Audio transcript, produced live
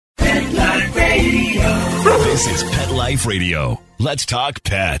This is Pet Life Radio. Let's talk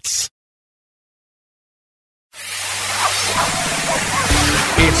pets.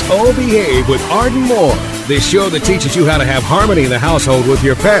 It's Oh Behave with Arden Moore, the show that teaches you how to have harmony in the household with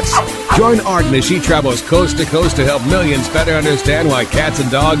your pets. Join Arden as she travels coast to coast to help millions better understand why cats and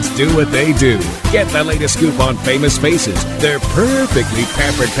dogs do what they do. Get the latest scoop on famous faces, their perfectly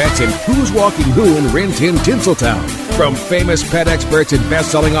pampered pets, and who's walking who in Rin Tin Tinseltown. From famous pet experts and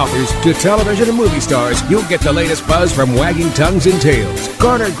best-selling authors to television and movie stars, you'll get the latest buzz from wagging tongues and tails,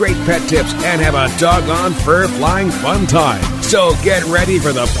 garner great pet tips, and have a doggone fur-flying fun time. So get ready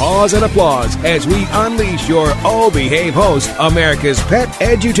for the pause and applause as we unleash your Oh Behave host, America's pet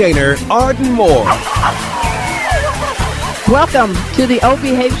edutainer, Arden Moore. Welcome to the Oh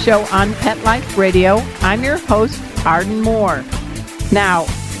Behave show on Pet Life Radio. I'm your host, Arden Moore. Now,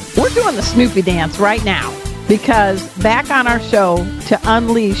 we're doing the Snoopy dance right now because back on our show to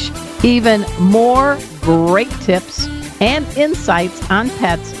unleash even more great tips and insights on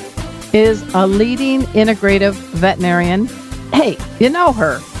pets is a leading integrative veterinarian. Hey, you know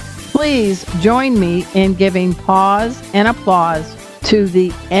her. Please join me in giving pause and applause to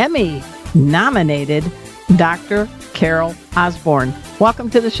the Emmy-nominated Dr. Carol Osborne. Welcome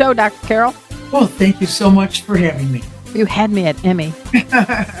to the show, Dr. Carol. Well, thank you so much for having me. You had me at Emmy.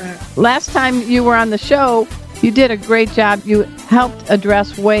 Last time you were on the show, you did a great job. You helped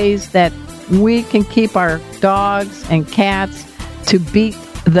address ways that we can keep our dogs and cats to beat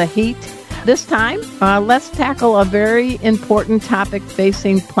the heat. This time, let's tackle a very important topic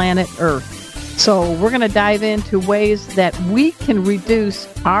facing planet Earth. So we're going to dive into ways that we can reduce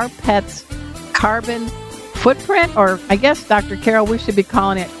our pets' carbon footprint, or I guess, Dr. Carol, we should be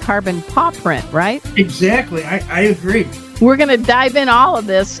calling it carbon PawPrint, right? Exactly. I agree. We're going to dive in all of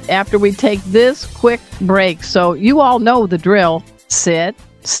this after we take this quick break. So you all know the drill. Sit,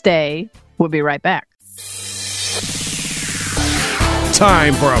 stay. We'll be right back.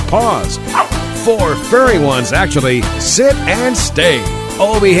 Time for a pause. 4 furry ones, actually. Sit and stay.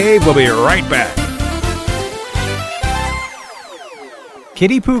 Oh Behave will be right back.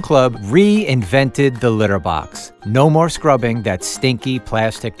 Kitty Poo Club reinvented the litter box. No more scrubbing that stinky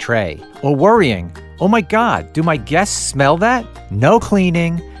plastic tray. Or worrying, oh my God, do my guests smell that? No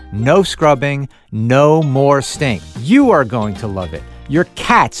cleaning, no scrubbing, no more stink. You are going to love it. Your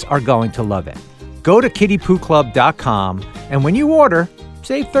cats are going to love it. Go to kittypooclub.com and when you order,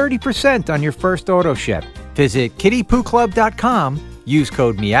 save 30% on your first auto ship. Visit kittypooclub.com, use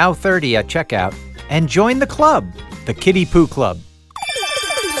code MEOW30 at checkout, and join the club, the Kitty Poo Club.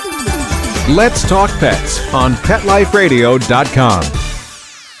 Let's talk pets on PetLifeRadio.com.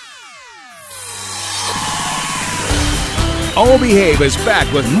 Oh Behave is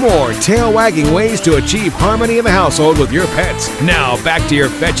back with more tail-wagging ways to achieve harmony in the household with your pets. Now back to your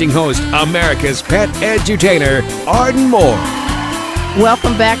fetching host, America's pet edutainer, Arden Moore.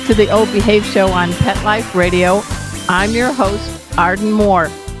 Welcome back to the Oh Behave show on Pet Life Radio. I'm your host, Arden Moore.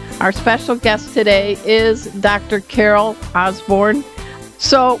 Our special guest today is Dr. Carol Osborne.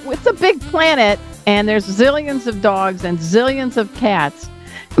 So it's a big planet, and there's zillions of dogs and zillions of cats,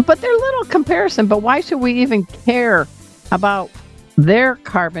 but they're little comparison. But why should we even care about their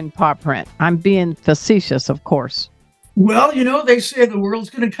carbon paw print? I'm being facetious, of course. Well, you know, they say the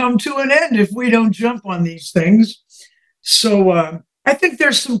world's going to come to an end if we don't jump on these things. So I think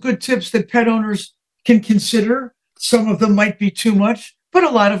there's some good tips that pet owners can consider. Some of them might be too much, but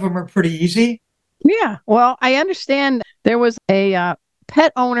a lot of them are pretty easy. Yeah, well, I understand there was a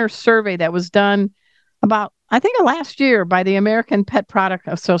pet owner survey that was done about, I think, last year by the American Pet Product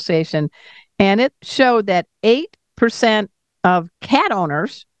Association, and it showed that 8% of cat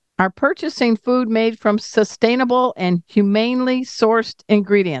owners are purchasing food made from sustainable and humanely sourced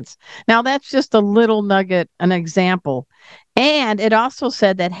ingredients. Now, that's just a little nugget, an example. And it also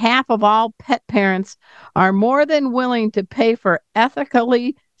said that half of all pet parents are more than willing to pay for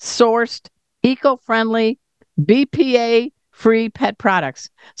ethically sourced, eco-friendly, BPA-free pet products.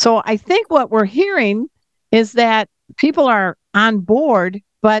 So I think what we're hearing is that people are on board,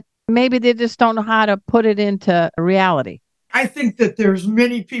 but maybe they just don't know how to put it into reality. I think that there's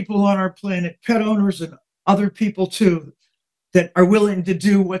many people on our planet, pet owners and other people too, that are willing to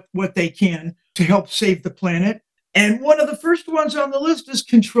do what they can to help save the planet. And one of the first ones on the list is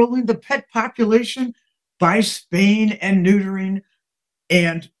controlling the pet population by spaying and neutering,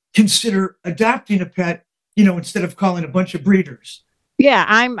 and consider adopting a pet, you know, instead of calling a bunch of breeders. Yeah,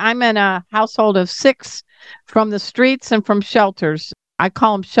 I'm in a household of 6 from the streets and from shelters. I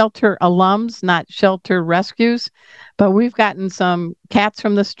call them shelter alums, not shelter rescues. But we've gotten some cats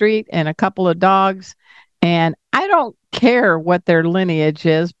from the street and a couple of dogs. And I don't care what their lineage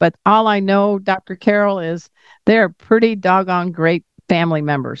is, but all I know, Dr. Carol, is they're pretty doggone great family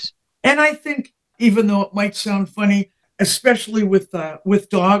members. And I think, even though it might sound funny, especially with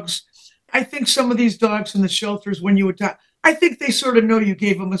dogs, I think some of these dogs in the shelters, when you adopt, I think they sort of know you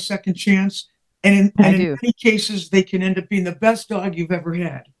gave them a second chance, and in many cases, they can end up being the best dog you've ever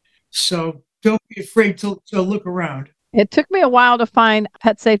had. So don't be afraid to look around. It took me a while to find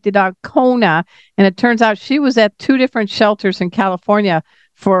pet safety dog Kona, and it turns out she was at 2 different shelters in California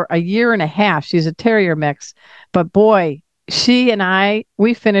for a year and a half. She's a terrier mix, but boy, she and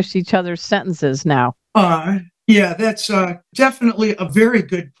we finished each other's sentences now. Yeah, that's definitely a very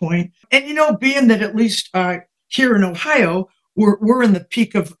good point. And being that at least here in Ohio, we're in the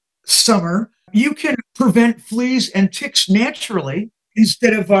peak of summer, you can prevent fleas and ticks naturally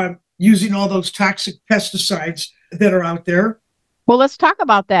instead of using all those toxic pesticides that are out there. Well, let's talk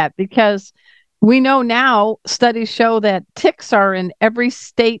about that, because we know now studies show that ticks are in every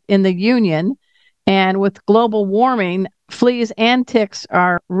state in the union. And with global warming, fleas and ticks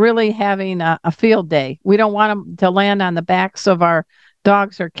are really having a field day. We don't want them to land on the backs of our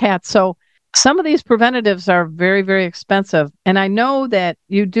dogs or cats. So some of these preventatives are very, very expensive. And I know that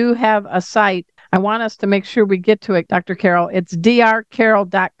you do have a site. I want us to make sure we get to it, Dr. Carol. It's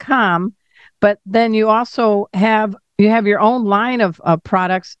drcarol.com. But then you also have your own line of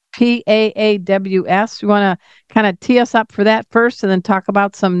products, PAAWS. You want to kind of tee us up for that first and then talk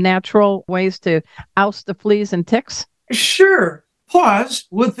about some natural ways to oust the fleas and ticks? Sure. PAWS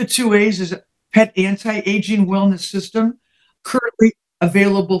with the 2 A's is a pet anti-aging wellness system, currently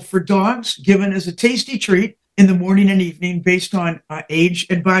available for dogs, given as a tasty treat in the morning and evening based on age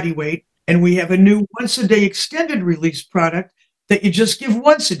and body weight. And we have a new once-a-day extended release product that you just give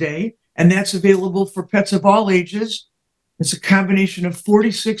once a day, and that's available for pets of all ages. It's a combination of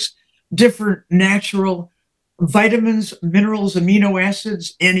 46 different natural vitamins, minerals, amino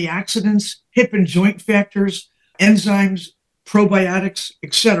acids, antioxidants, hip and joint factors, enzymes, probiotics,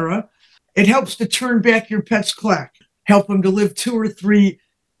 etc. It helps to turn back your pet's clock, help them to live 2 or 3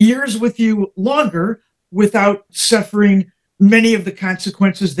 years with you longer without suffering many of the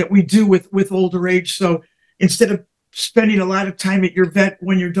consequences that we do with older age. So instead of spending a lot of time at your vet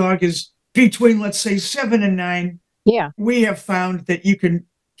when your dog is between, let's say, 7 and 9, we have found that you can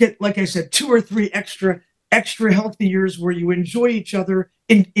get, like I said, 2 or 3 extra healthy years where you enjoy each other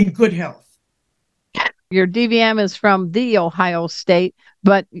in good health. Your DVM is from the Ohio State,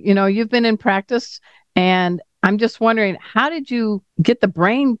 but you've been in practice, and I'm just wondering, how did you get the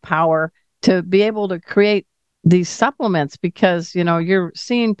brain power to be able to create these supplements? Because you're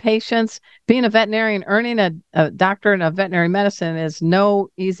seeing patients. Being a veterinarian, earning a doctorate in veterinary medicine is no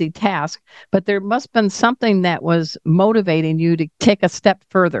easy task, but there must have been something that was motivating you to take a step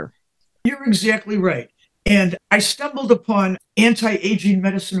further. You're exactly right. And I stumbled upon anti-aging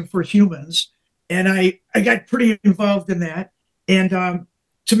medicine for humans, and I got pretty involved in that. And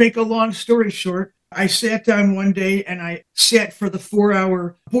to make a long story short, I sat down one day and I sat for the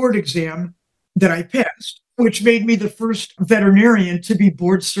 4-hour board exam that I passed, which made me the first veterinarian to be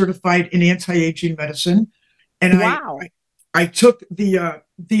board certified in anti-aging medicine. And wow. I took the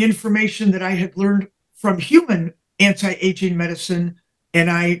information that I had learned from human anti-aging medicine, and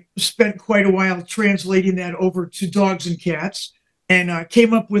I spent quite a while translating that over to dogs and cats, and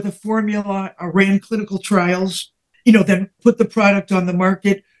came up with a formula, ran clinical trials, then put the product on the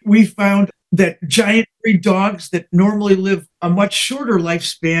market. We found that giant breed dogs that normally live a much shorter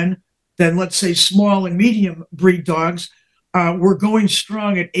lifespan than, let's say, small and medium breed dogs, were going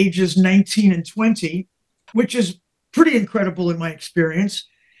strong at ages 19 and 20, which is pretty incredible in my experience.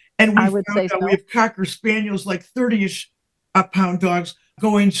 And we we have Cocker Spaniels, like 30-ish pound dogs,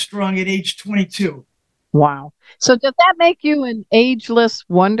 going strong at age 22. Wow. So does that make you an ageless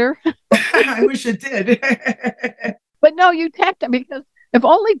wonder? I wish it did. But no, you tapped it, because if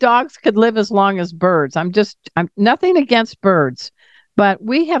only dogs could live as long as birds. I'm nothing against birds, but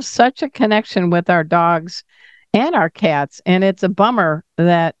we have such a connection with our dogs and our cats. And it's a bummer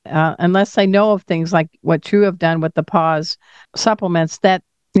that unless they know of things like what you have done with the PAWS supplements, that,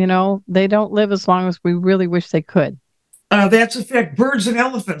 they don't live as long as we really wish they could. That's a fact. Birds and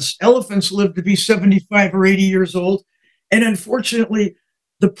elephants. Elephants live to be 75 or 80 years old. And unfortunately,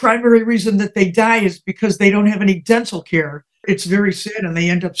 the primary reason that they die is because they don't have any dental care. It's very sad, and they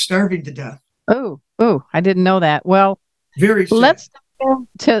end up starving to death. Oh, I didn't know that. Well, very sad. Let's go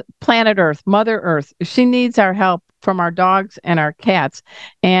to planet Earth, Mother Earth. She needs our help from our dogs and our cats.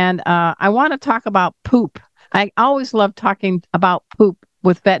 And I want to talk about poop. I always love talking about poop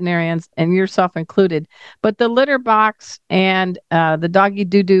with veterinarians, and yourself included. But the litter box and the doggy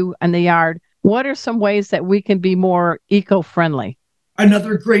doo-doo in the yard, what are some ways that we can be more eco-friendly?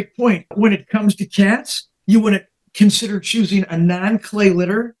 Another great point. When it comes to cats, you want to consider choosing a non-clay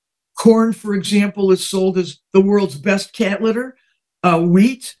litter. Corn, for example, is sold as the world's best cat litter.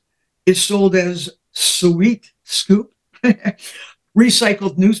 Wheat is sold as Sweet Scoop.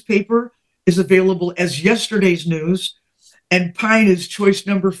 Recycled newspaper is available as yesterday's news. And pine is choice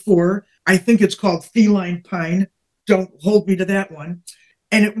number 4. I think it's called feline pine. Don't hold me to that one.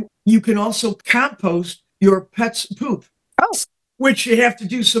 And you can also compost your pet's poop, which you have to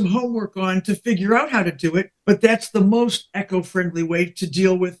do some homework on to figure out how to do it. But that's the most eco-friendly way to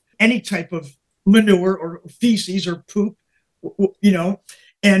deal with any type of manure or feces or poop, you know.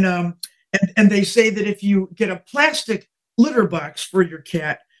 And they say that if you get a plastic litter box for your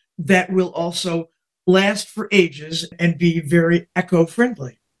cat, that will also last for ages and be very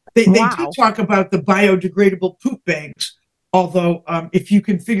eco-friendly. They do talk about the biodegradable poop bags, although if you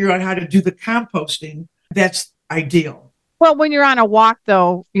can figure out how to do the composting, that's ideal. Well, when you're on a walk,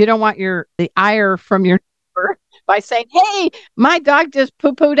 though, you don't want the ire from your neighbor by saying, hey, my dog just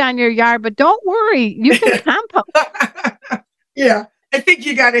poo-pooed on your yard, but don't worry, you can compost. Yeah, I think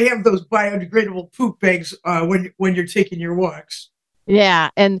you got to have those biodegradable poop bags when you're taking your walks. Yeah,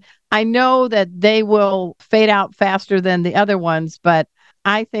 and I know that they will fade out faster than the other ones, but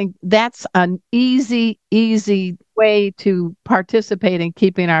I think that's an easy way to participate in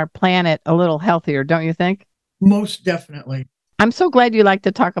keeping our planet a little healthier, don't you think? Most definitely. I'm so glad you like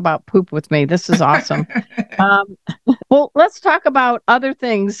to talk about poop with me. This is awesome. Well, let's talk about other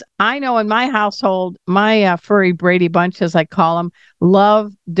things. I know in my household, my furry Brady Bunch, as I call them,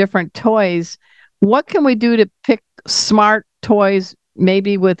 love different toys. What can we do to pick smart toys,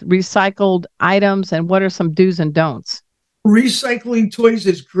 maybe with recycled items, and what are some do's and don'ts? Recycling toys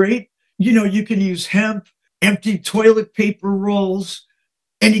is great. You know, you can use hemp, empty toilet paper rolls,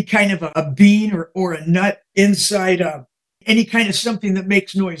 any kind of a bean or a nut inside any kind of something that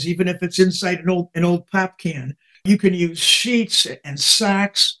makes noise, even if it's inside an old pop can. You can use sheets and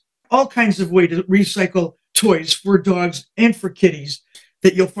socks, all kinds of ways to recycle toys for dogs and for kitties,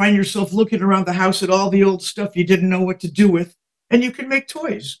 that you'll find yourself looking around the house at all the old stuff you didn't know what to do with, and you can make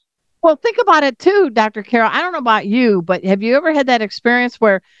toys. Well, think about it too, Dr. Carol. I don't know about you, but have you ever had that experience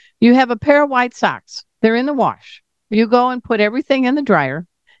where you have a pair of white socks? They're in the wash. You go and put everything in the dryer.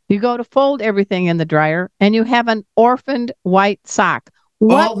 You go to fold everything in the dryer, and you have an orphaned white sock.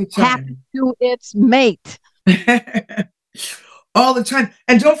 What happened to its mate? All the time.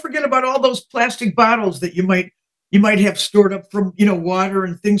 And don't forget about all those plastic bottles that you might have stored up from, water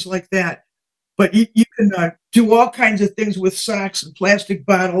and things like that. But you can do all kinds of things with socks and plastic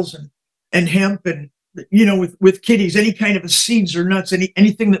bottles and hemp and, with kitties, any kind of seeds or nuts,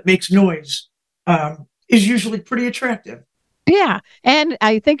 anything that makes noise is usually pretty attractive. Yeah. And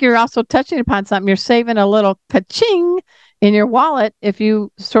I think you're also touching upon something. You're saving a little ka-ching in your wallet if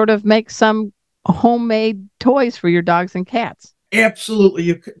you sort of make some homemade toys for your dogs and cats. Absolutely.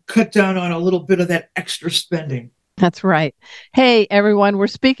 You cut down on a little bit of that extra spending. That's right. Hey, everyone, we're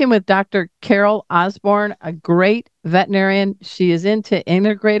speaking with Dr. Carol Osborne, a great veterinarian. She is into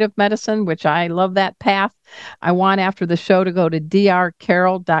integrative medicine, which I love that path. I want after the show to go to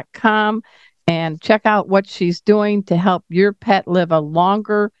drcarol.com and check out what she's doing to help your pet live a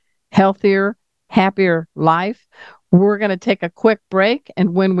longer, healthier, happier life. We're going to take a quick break.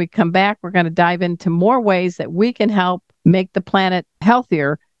 And when we come back, we're going to dive into more ways that we can help make the planet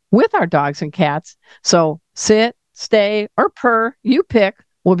healthier with our dogs and cats. So sit, stay, or purr, you pick.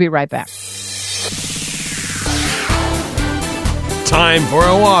 We'll be right back. Time for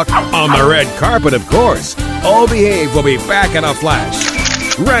a walk on the red carpet, of course. All Behave will be back in a flash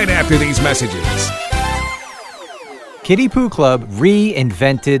right after these messages. Kitty Poo Club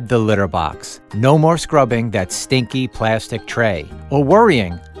reinvented the litter box. No more scrubbing that stinky plastic tray. Or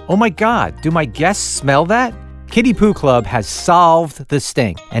worrying, oh my God, do my guests smell that? Kitty Poo Club has solved the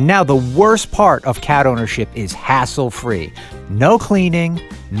stink. And now the worst part of cat ownership is hassle-free. No cleaning,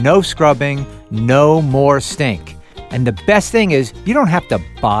 no scrubbing, no more stink. And the best thing is you don't have to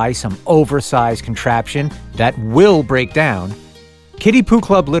buy some oversized contraption that will break down. Kitty Poo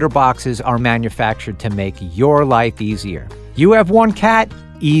Club litter boxes are manufactured to make your life easier. You have one cat?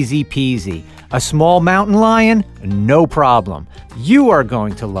 Easy peasy. A small mountain lion? No problem. You are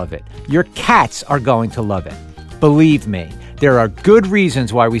going to love it. Your cats are going to love it. Believe me, there are good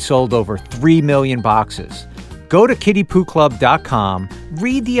reasons why we sold over 3 million boxes. Go to kittypooclub.com,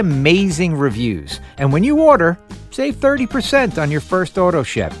 read the amazing reviews, and when you order, save 30% on your first auto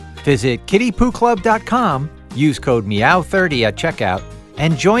ship. Visit kittypooclub.com, use code MEOW30 at checkout,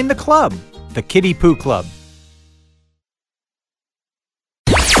 and join the club, the Kitty Poo Club.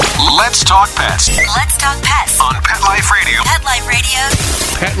 Let's Talk Pets. Let's Talk Pets On Pet Life Radio. Pet Life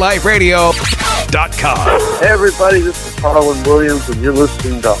Radio. PetLifeRadio.com. Hey everybody, this is Harlan Williams, and you're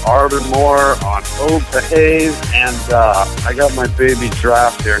listening to Arden Moore on Oh Behave, and I got my baby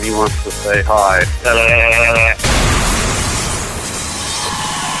Draft here, and he wants to say hi.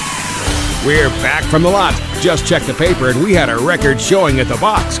 We're back from the lot. Just checked the paper and we had a record showing at the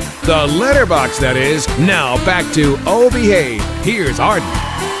box. The letterbox, that is. Now back to Oh Behave. Here's Arden.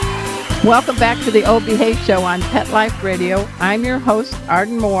 Welcome back to the O Behave Show on Pet Life Radio. I'm your host,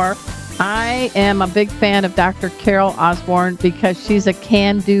 Arden Moore. I am a big fan of Dr. Carol Osborne because she's a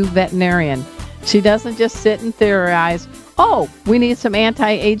can-do veterinarian. She doesn't just sit and theorize, oh, we need some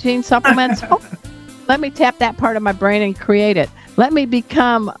anti-aging supplements. Oh, let me tap that part of my brain and create it. Let me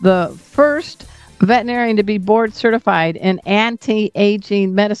become the first veterinarian to be board certified in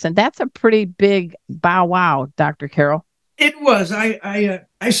anti-aging medicine. That's a pretty big bow wow, Dr. Carol. It was. I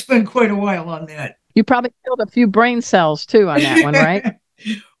spent quite a while on that. You probably killed a few brain cells too on that one, right?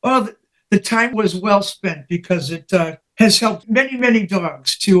 Well, the time was well spent because it has helped many, many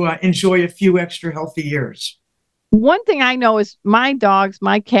dogs to enjoy a few extra healthy years. One thing I know is my dogs,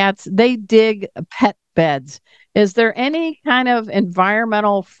 my cats, they dig pet beds. Is there any kind of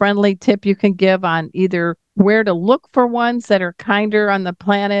environmental friendly tip you can give on either where to look for ones that are kinder on the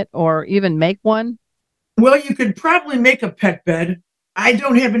planet or even make one? Well, you could probably make a pet bed. I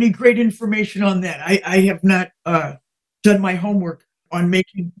don't have any great information on that. I have not done my homework on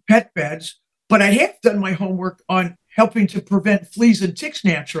making pet beds, but I have done my homework on helping to prevent fleas and ticks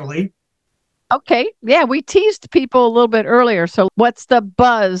naturally. Okay. Yeah, we teased people a little bit earlier. So what's the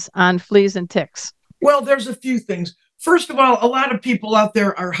buzz on fleas and ticks? Well, there's a few things. First of all, a lot of people out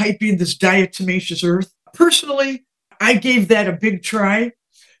there are hyping this diatomaceous earth. Personally, I gave that a big try.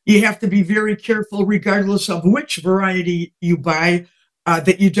 You have to be very careful, regardless of which variety you buy,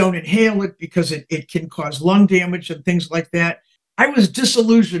 that you don't inhale it because it can cause lung damage and things like that. I was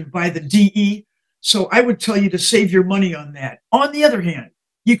disillusioned by the DE, so I would tell you to save your money on that. On the other hand,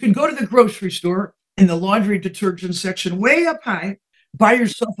 you can go to the grocery store in the laundry detergent section way up high, buy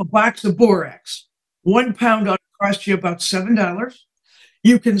yourself a box of borax. 1 pound ought to cost you about $7.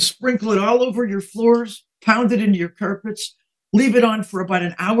 You can sprinkle it all over your floors, pound it into your carpets, leave it on for about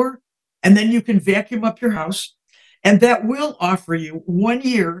an hour, and then you can vacuum up your house. And that will offer you 1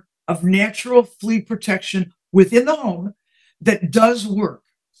 year of natural flea protection within the home that does work.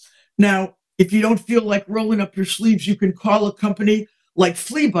 Now, if you don't feel like rolling up your sleeves, you can call a company like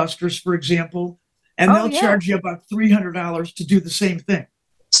Flea Busters, for example, and they'll charge you about $300 to do the same thing.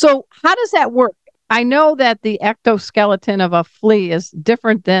 So how does that work? I know that the ectoskeleton of a flea is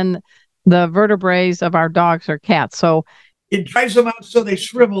different than the vertebrae of our dogs or cats. So it dries them out so they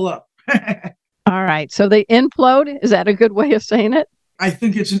shrivel up. All right. So they implode. Is that a good way of saying it? I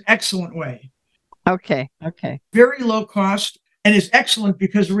think it's an excellent way. Okay. Very low cost and is excellent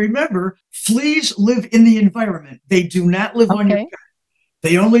because remember, fleas live in the environment. They do not live on your pet.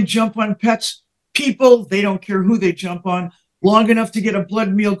 They only jump on pets. People, they don't care who they jump on, long enough to get a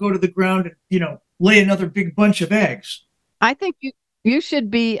blood meal, go to the ground, and, lay another big bunch of eggs. I think you should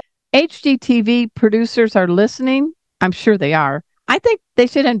be, HGTV producers are listening. I'm sure they are. I think they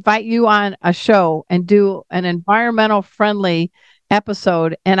should invite you on a show and do an environmental friendly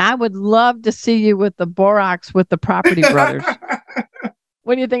episode. And I would love to see you with the borax with the Property Brothers.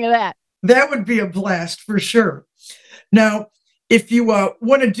 What do you think of that? That would be a blast for sure. Now, if you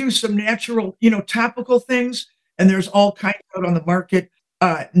want to do some natural, topical things, and there's all kinds out on the market,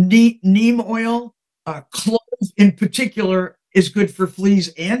 neem oil, clove in particular is good for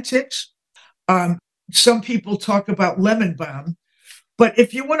fleas and ticks. Some people talk about lemon balm, but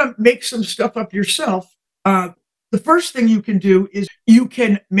if you want to make some stuff up yourself, the first thing you can do is you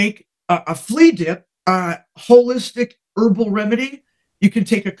can make a flea dip, holistic herbal remedy. You can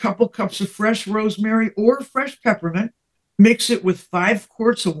take a couple cups of fresh rosemary or fresh peppermint, mix it with 5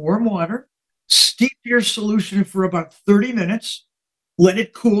 quarts of warm water, steep your solution for about 30 minutes, let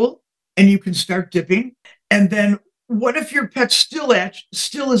it cool, and you can start dipping. And then what if your pet still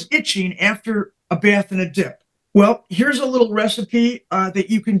is itching after a bath and a dip? Well, here's a little recipe that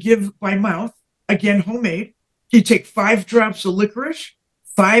you can give by mouth, again, homemade. You take 5 drops of licorice,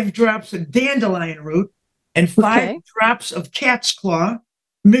 5 drops of dandelion root, and 5 drops of cat's claw.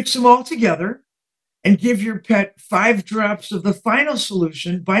 Mix them all together and give your pet 5 drops of the final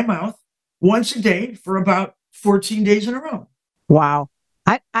solution by mouth once a day for about 14 days in a row. Wow.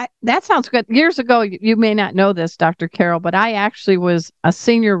 That sounds good. Years ago, you may not know this, Dr. Carol, but I actually was a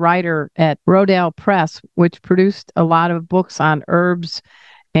senior writer at Rodale Press, which produced a lot of books on herbs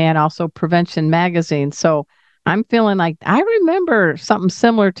and also Prevention Magazine. So I'm feeling like I remember something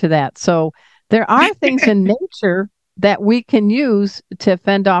similar to that. So there are things in nature that we can use to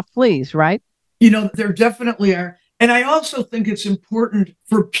fend off fleas, right? There definitely are. And I also think it's important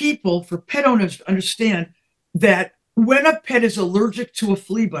for people, for pet owners to understand that when a pet is allergic to a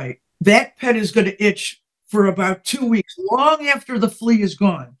flea bite, that pet is going to itch for about 2 weeks, long after the flea is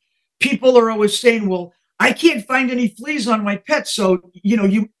gone. People are always saying, well, I can't find any fleas on my pet. So,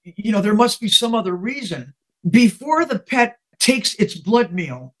 there must be some other reason. Before the pet takes its blood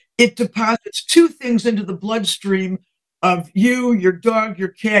meal, it deposits two things into the bloodstream of you, your dog, your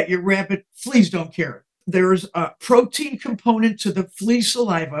cat, your rabbit. Fleas don't care. There's a protein component to the flea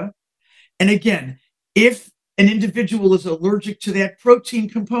saliva. And again, if an individual is allergic to that protein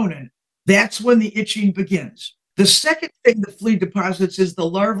component, that's when the itching begins. The second thing the flea deposits is the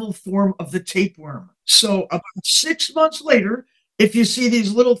larval form of the tapeworm. So about 6 months later, if you see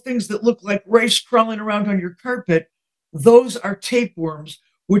these little things that look like rice crawling around on your carpet, those are tapeworms,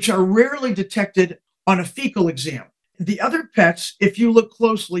 which are rarely detected on a fecal exam. The other pets, if you look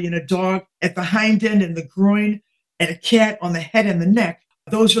closely in a dog at the hind end and the groin, and a cat on the head and the neck,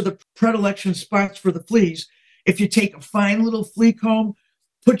 those are the predilection spots for the fleas. If you take a fine little flea comb,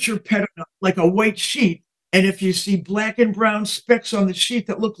 put your pet on like a white sheet, and if you see black and brown specks on the sheet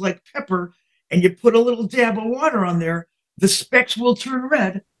that look like pepper, and you put a little dab of water on there, the specks will turn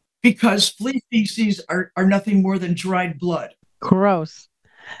red because flea feces are nothing more than dried blood. Gross.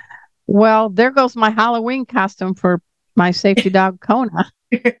 Well, there goes my Halloween costume for my safety dog, Kona.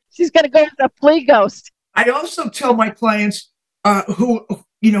 She's going to go as a flea ghost. I also tell my clients who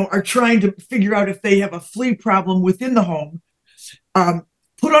are trying to figure out if they have a flea problem within the home,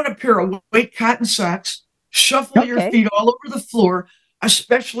 put on a pair of white cotton socks, shuffle your feet all over the floor,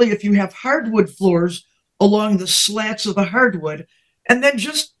 especially if you have hardwood floors along the slats of the hardwood, and then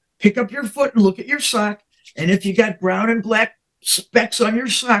just pick up your foot and look at your sock. And if you got brown and black specks on your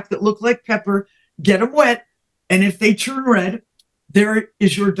sock that look like pepper, get them wet. And if they turn red, there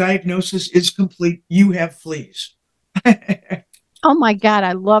is your diagnosis is complete. You have fleas. Oh my God,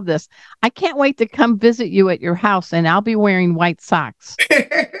 I love this. I can't wait to come visit you at your house, and I'll be wearing white socks.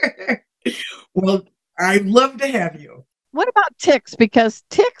 Well, I'd love to have you. What about ticks? Because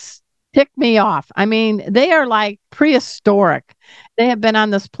ticks tick me off. I mean, they are like prehistoric. They have been on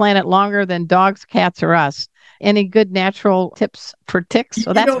this planet longer than dogs, cats, or us. Any good natural tips for ticks?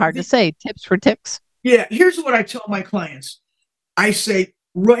 So that's hard to say. Tips for ticks? Yeah, here's what I tell my clients. I say,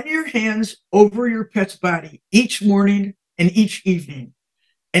 run your hands over your pet's body each morning and each evening.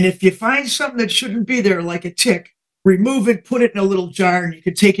 And if you find something that shouldn't be there, like a tick, remove it, put it in a little jar, and you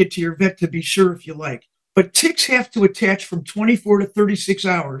can take it to your vet to be sure if you like. But ticks have to attach from 24 to 36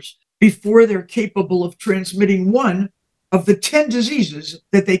 hours before they're capable of transmitting one of the 10 diseases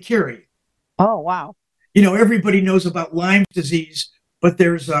that they carry. Oh, wow. Everybody knows about Lyme disease, but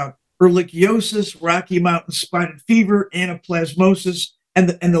there's ehrlichiosis, Rocky Mountain spotted fever, anaplasmosis, and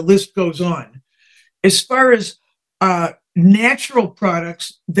the list goes on. As far as natural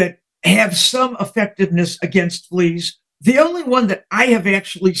products that have some effectiveness against fleas, the only one that I have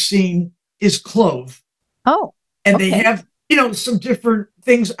actually seen is clove. Oh, and they have, some different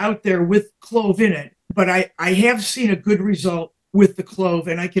things out there with clove in it, but I have seen a good result with the clove.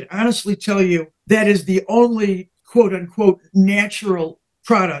 And I can honestly tell you that is the only quote unquote natural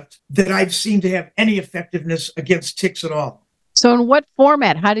product that I've seen to have any effectiveness against ticks at all. So in what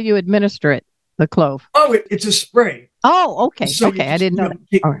format? How do you administer it, the clove? Oh, it's a spray. Oh, okay. So okay, I didn't know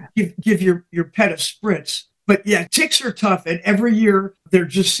that. Give your pet a spritz. But yeah, ticks are tough. And every year there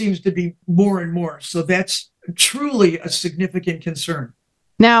just seems to be more and more. So that's truly a significant concern.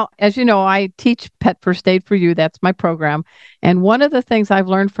 Now, as you know, I teach Pet First Aid for You. That's my program. And one of the things I've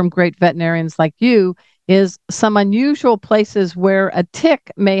learned from great veterinarians like you is some unusual places where a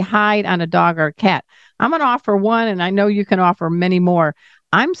tick may hide on a dog or a cat. I'm going to offer one, and I know you can offer many more.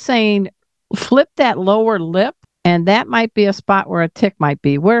 I'm saying flip that lower lip, and that might be a spot where a tick might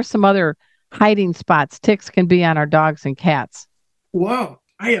be. Where are some other hiding spots ticks can be on our dogs and cats? Wow.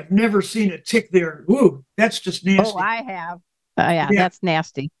 I have never seen a tick there. Ooh, that's just nasty. Oh, I have. Yeah, that's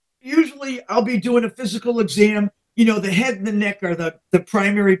nasty. Usually I'll be doing a physical exam. The head and the neck are the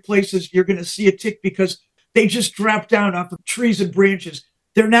primary places you're going to see a tick because they just drop down off of trees and branches.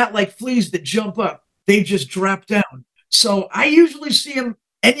 They're not like fleas that jump up. They just drop down. So I usually see them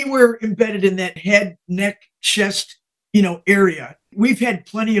anywhere embedded in that head, neck, chest, area. We've had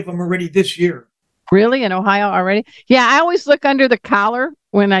plenty of them already this year. Really? In Ohio already? Yeah, I always look under the collar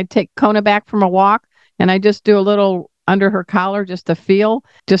when I take Kona back from a walk, and I just do a little under her collar just to feel,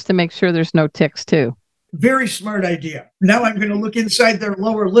 just to make sure there's no ticks too. Very smart idea. Now I'm going to look inside their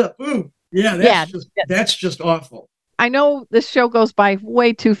lower lip. Ooh. Yeah, Yeah. that's just awful. I know this show goes by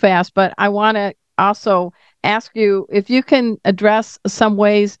way too fast, but I want to also ask you if you can address some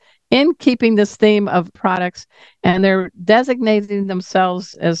ways in keeping this theme of products and they're designating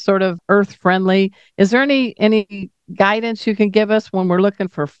themselves as sort of earth friendly. Is there any guidance you can give us when we're looking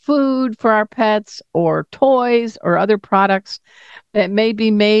for food for our pets or toys or other products that may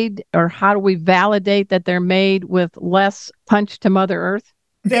be made, or how do we validate that they're made with less punch to Mother Earth?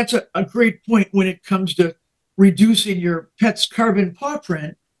 That's a great point when it comes to reducing your pet's carbon paw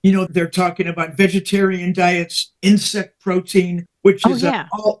print. They're talking about vegetarian diets, insect protein, which Oh is yeah.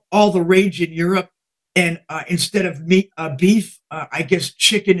 all the rage in Europe. And instead of beef, I guess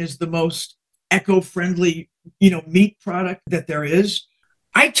chicken is the most eco-friendly, meat product that there is.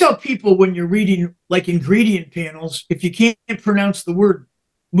 I tell people when you're reading like ingredient panels, if you can't pronounce the word,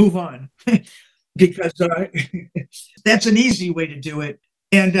 move on, because that's an easy way to do it.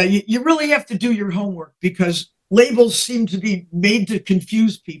 And you really have to do your homework because labels seem to be made to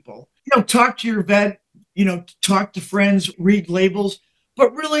confuse people. Talk to your vet, talk to friends, read labels.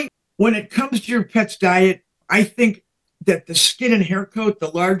 But really, when it comes to your pet's diet, I think that the skin and hair coat,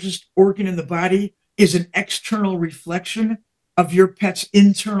 the largest organ in the body, is an external reflection of your pet's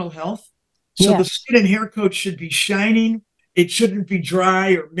internal health. So the skin and hair coat should be shining. It shouldn't be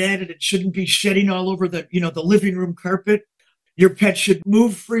dry or matted. It shouldn't be shedding all over the living room carpet. Your pet should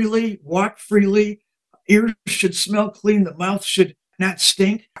move freely, walk freely. Ears should smell clean. The mouth should not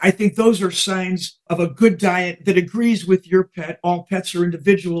stink. I think those are signs of a good diet that agrees with your pet. All pets are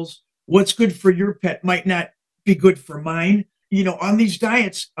individuals. What's good for your pet might not be good for mine. On these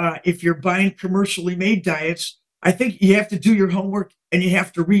diets, if you're buying commercially made diets, I think you have to do your homework and you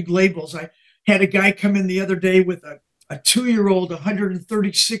have to read labels. I had a guy come in the other day with a 2-year-old,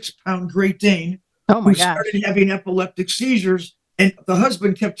 136-pound Great Dane who started having epileptic seizures. And the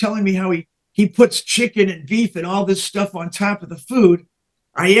husband kept telling me how he puts chicken and beef and all this stuff on top of the food.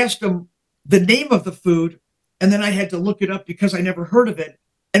 I asked him the name of the food, and then I had to look it up because I never heard of it.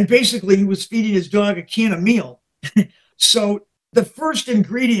 And basically, he was feeding his dog a can of meal. So the first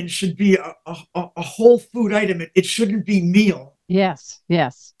ingredient should be a whole food item. It shouldn't be meal. Yes,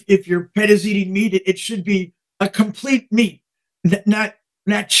 yes. If your pet is eating meat, it should be a complete meat, not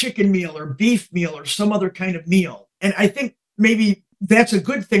chicken meal or beef meal or some other kind of meal. And I think maybe that's a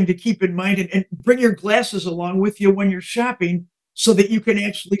good thing to keep in mind, and bring your glasses along with you when you're shopping so that you can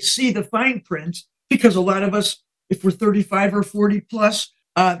actually see the fine print, because a lot of us, if we're 35 or 40 plus,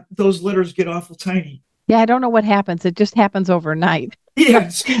 those letters get awful tiny. Yeah, I don't know what happens. It just happens overnight. Yeah,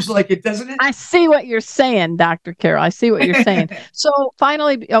 it seems like it, doesn't it? I see what you're saying, Dr. Carroll. I see what you're saying. So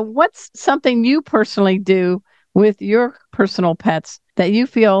finally, what's something you personally do with your personal pets that you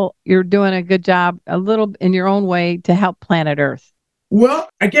feel you're doing a good job, a little in your own way, to help planet Earth? Well,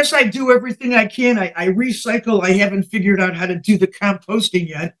 I guess I do everything I can. I recycle. I haven't figured out how to do the composting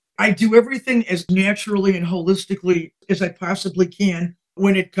yet. I do everything as naturally and holistically as I possibly can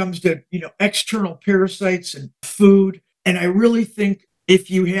when it comes to, external parasites and food. And I really think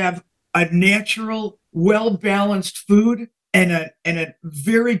if you have a natural, well-balanced food and a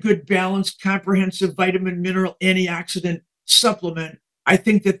very good balanced, comprehensive vitamin, mineral, antioxidant supplement, I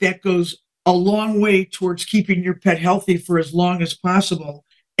think that goes a long way towards keeping your pet healthy for as long as possible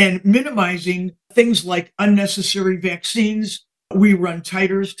and minimizing things like unnecessary vaccines. We run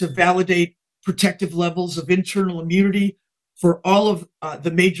titers to validate protective levels of internal immunity for all of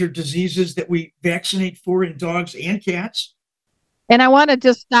the major diseases that we vaccinate for in dogs and cats. And I want to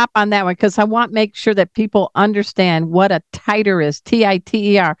just stop on that one because I want to make sure that people understand what a titer is,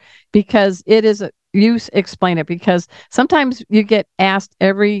 TITER, because it is you explain it, because sometimes you get asked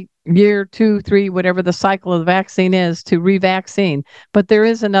every year, 2, 3, whatever the cycle of the vaccine is, to revaccine. But there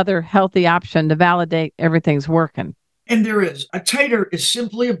is another healthy option to validate everything's working. And there is. A titer is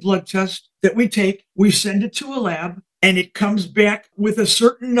simply a blood test that we take, we send it to a lab, and it comes back with a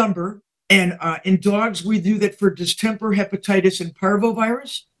certain number. And in dogs, we do that for distemper, hepatitis, and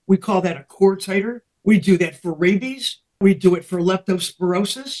parvovirus. We call that a core titer. We do that for rabies. We do it for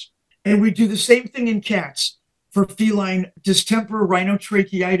leptospirosis. And we do the same thing in cats for feline distemper,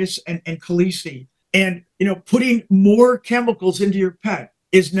 rhinotracheitis, and colici. And, putting more chemicals into your pet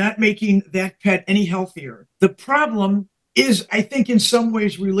is not making that pet any healthier. The problem is, I think, in some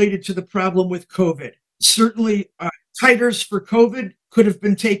ways related to the problem with COVID. Certainly, titers for COVID could have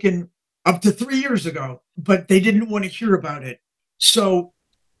been taken up to 3 years ago, but they didn't want to hear about it. So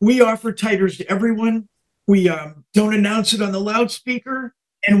we offer titers to everyone. We don't announce it on the loudspeaker.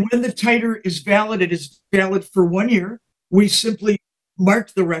 And when the titer is valid, it is valid for 1 year. We simply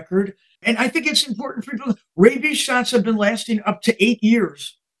mark the record. And I think it's important for people. Rabies shots have been lasting up to 8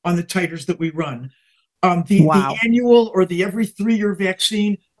 years. on the titers that we run. Wow. The annual or the every 3-year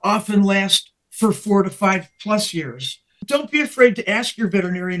vaccine often lasts for 4 to 5+ years. Don't be afraid to ask your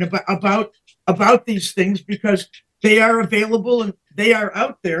veterinarian about these things, because they are available and they are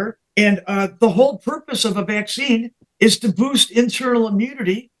out there. And the whole purpose of a vaccine is to boost internal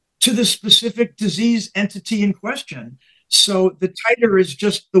immunity to the specific disease entity in question. So the titer is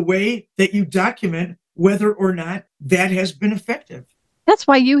just the way that you document whether or not that has been effective. That's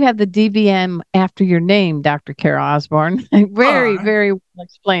why you have the DVM after your name, Dr. Carol Osborne. Very, very well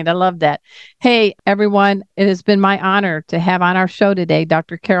explained. I love that. Hey, everyone, it has been my honor to have on our show today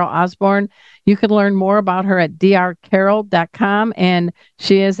Dr. Carol Osborne. You can learn more about her at drcarol.com, and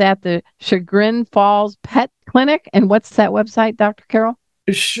she is at the Chagrin Falls Pet Clinic. And what's that website, Dr. Carol?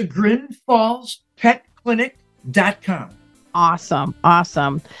 chagrinfallspetclinic.com. Awesome.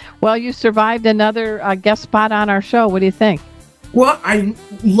 Awesome. Well, you survived another guest spot on our show. What do you think? Well, I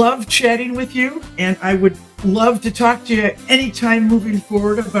love chatting with you, and I would love to talk to you anytime moving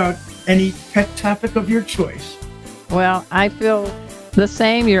forward about any pet topic of your choice. Well, I feel the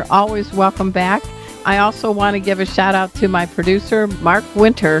same. You're always welcome back. I also want to give a shout out to my producer, Mark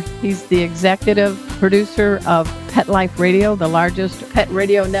Winter. He's the executive producer of Pet Life Radio, the largest pet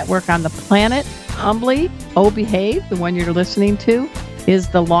radio network on the planet. Humbly, Oh Behave, the one you're listening to, is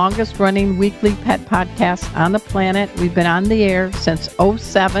the longest running weekly pet podcast on the planet. We've been on the air since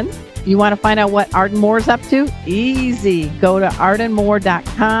 2007. You want to find out what Arden Moore's up to? Easy. Go to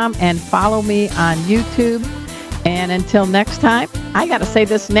ardenmoore.com and follow me on YouTube. And until next time, I got to say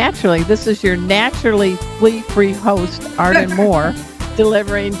this naturally. This is your naturally flea-free host, Arden Moore,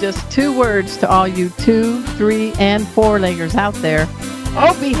 delivering just 2 words to all you 2, 3, and 4-leggers out there.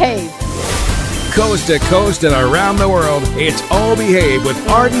 Oh, behave. Coast to coast and around the world, it's Oh Behave with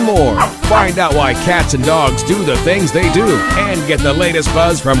Arden Moore. Find out why cats and dogs do the things they do, and get the latest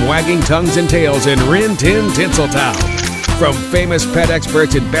buzz from wagging tongues and tails in Rin Tin Tinseltown. From famous pet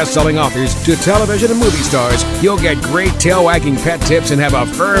experts and best-selling authors to television and movie stars, you'll get great tail-wagging pet tips and have a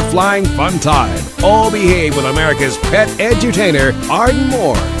fur-flying fun time. Oh Behave with America's pet edutainer, Arden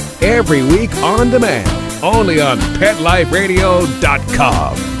Moore. Every week on demand, only on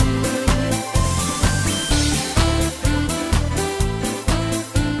PetLifeRadio.com.